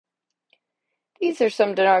These are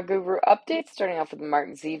some Dinar Guru updates, starting off with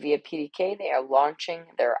Mark Z via PDK. They are launching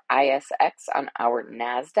their ISX on our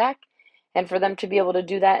NASDAQ. And for them to be able to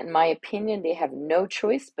do that, in my opinion, they have no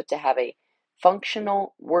choice but to have a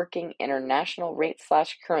functional, working international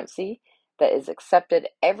rate/currency that is accepted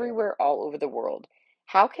everywhere all over the world.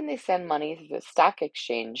 How can they send money through the stock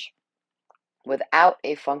exchange without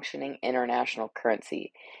a functioning international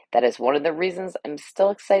currency? That is one of the reasons I'm still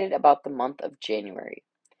excited about the month of January.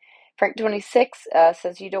 Frank26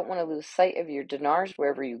 says you don't want to lose sight of your dinars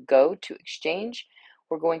wherever you go to exchange.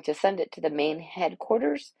 We're going to send it to the main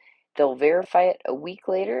headquarters. They'll verify it a week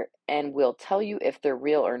later and we'll tell you if they're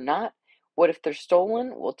real or not. What if they're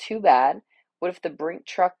stolen? Well, too bad. What if the brink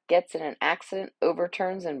truck gets in an accident,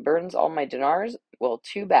 overturns, and burns all my dinars? Well,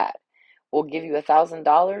 too bad. We'll give you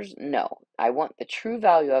 $1,000? No, I want the true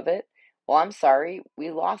value of it. Well, I'm sorry, we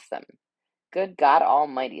lost them. Good God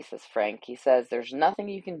Almighty, says Frank. He says, there's nothing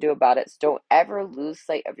you can do about it, so don't ever lose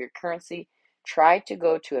sight of your currency. Try to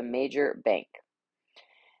go to a major bank.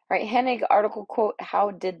 All right, Hennig article quote,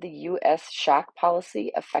 how did the U.S. shock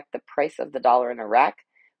policy affect the price of the dollar in Iraq?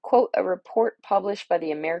 Quote, a report published by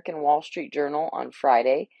the American Wall Street Journal on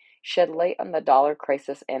Friday shed light on the dollar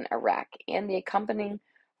crisis in Iraq and the accompanying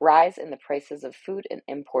rise in the prices of food and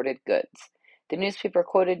imported goods. The newspaper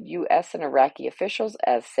quoted U.S. and Iraqi officials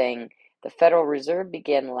as saying, the Federal Reserve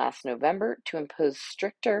began last November to impose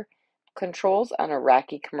stricter controls on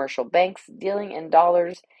Iraqi commercial banks dealing in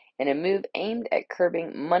dollars in a move aimed at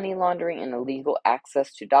curbing money laundering and illegal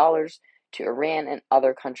access to dollars to Iran and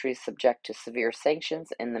other countries subject to severe sanctions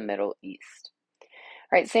in the Middle East.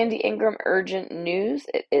 All right, Sandy Ingram, urgent news.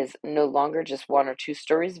 It is no longer just one or two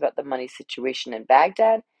stories about the money situation in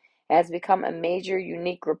Baghdad. It has become a major,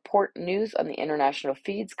 unique report news on the international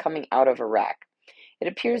feeds coming out of Iraq. It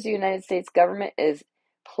appears the United States government is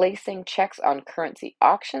placing checks on currency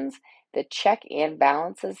auctions. The check and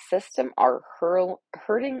balances system are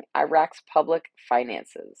hurting Iraq's public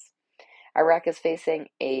finances. Iraq is facing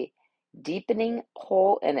a deepening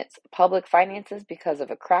hole in its public finances because of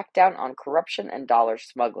a crackdown on corruption and dollar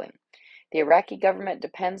smuggling. The Iraqi government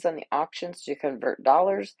depends on the auctions to convert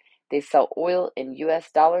dollars. They sell oil in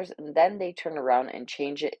US dollars and then they turn around and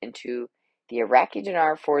change it into the Iraqi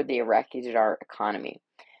dinar for the Iraqi dinar economy.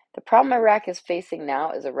 The problem Iraq is facing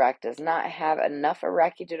now is Iraq does not have enough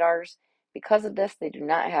Iraqi dinars. Because of this, they do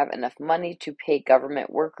not have enough money to pay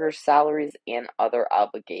government workers' salaries and other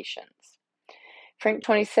obligations.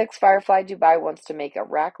 Frank26, Firefly Dubai wants to make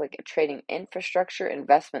Iraq like a trading infrastructure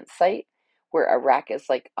investment site where Iraq is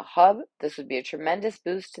like a hub. This would be a tremendous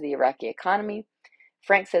boost to the Iraqi economy.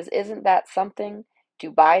 Frank says, isn't that something?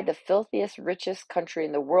 Dubai, the filthiest, richest country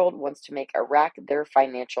in the world, wants to make Iraq their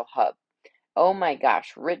financial hub. Oh my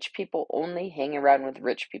gosh, rich people only hang around with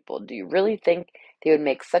rich people. Do you really think they would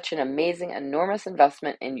make such an amazing, enormous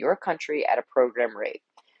investment in your country at a program rate?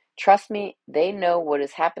 Trust me, they know what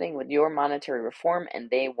is happening with your monetary reform and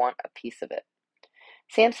they want a piece of it.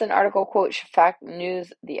 Samson article quote, Shafak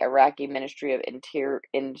News, the Iraqi Ministry of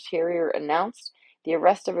Interior announced the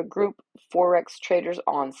arrest of a group of Forex traders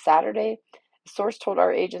on Saturday. A source told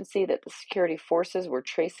our agency that the security forces were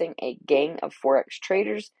tracing a gang of Forex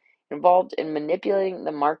traders involved in manipulating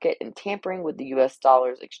the market and tampering with the US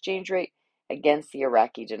dollar's exchange rate against the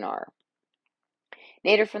Iraqi dinar.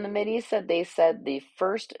 Nader from the Mideast said they said the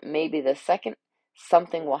first, maybe the second,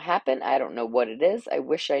 something will happen. I don't know what it is. I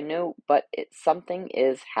wish I knew, but something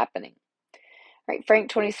is happening. Right,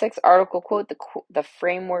 Frank26 article quote, the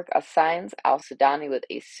framework assigns al-Sudani with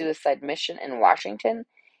a suicide mission in Washington,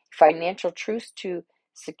 financial truce to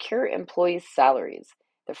secure employees' salaries.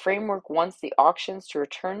 The framework wants the auctions to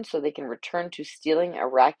return so they can return to stealing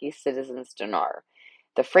Iraqi citizens' dinar.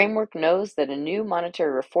 The framework knows that a new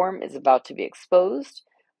monetary reform is about to be exposed.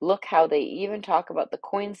 Look how they even talk about the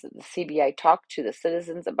coins that the CBI talked to the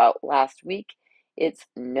citizens about last week. It's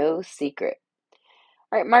no secret.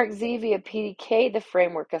 All right, Mark Z via PDK, the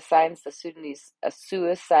framework assigns the Sudanese a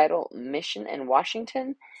suicidal mission in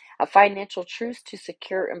Washington, a financial truce to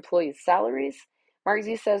secure employees' salaries. Mark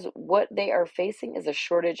Z says what they are facing is a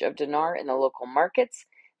shortage of dinar in the local markets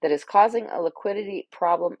that is causing a liquidity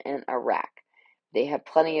problem in Iraq. They have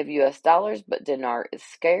plenty of US dollars, but dinar is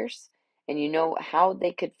scarce. And you know how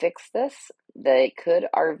they could fix this? They could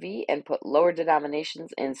RV and put lower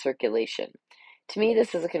denominations in circulation. To me,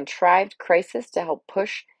 this is a contrived crisis to help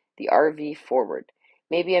push the RV forward.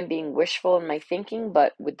 Maybe I'm being wishful in my thinking,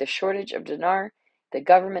 but with the shortage of dinar, the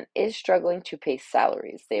government is struggling to pay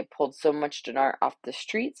salaries. They have pulled so much dinar off the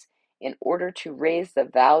streets in order to raise the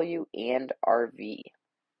value and RV.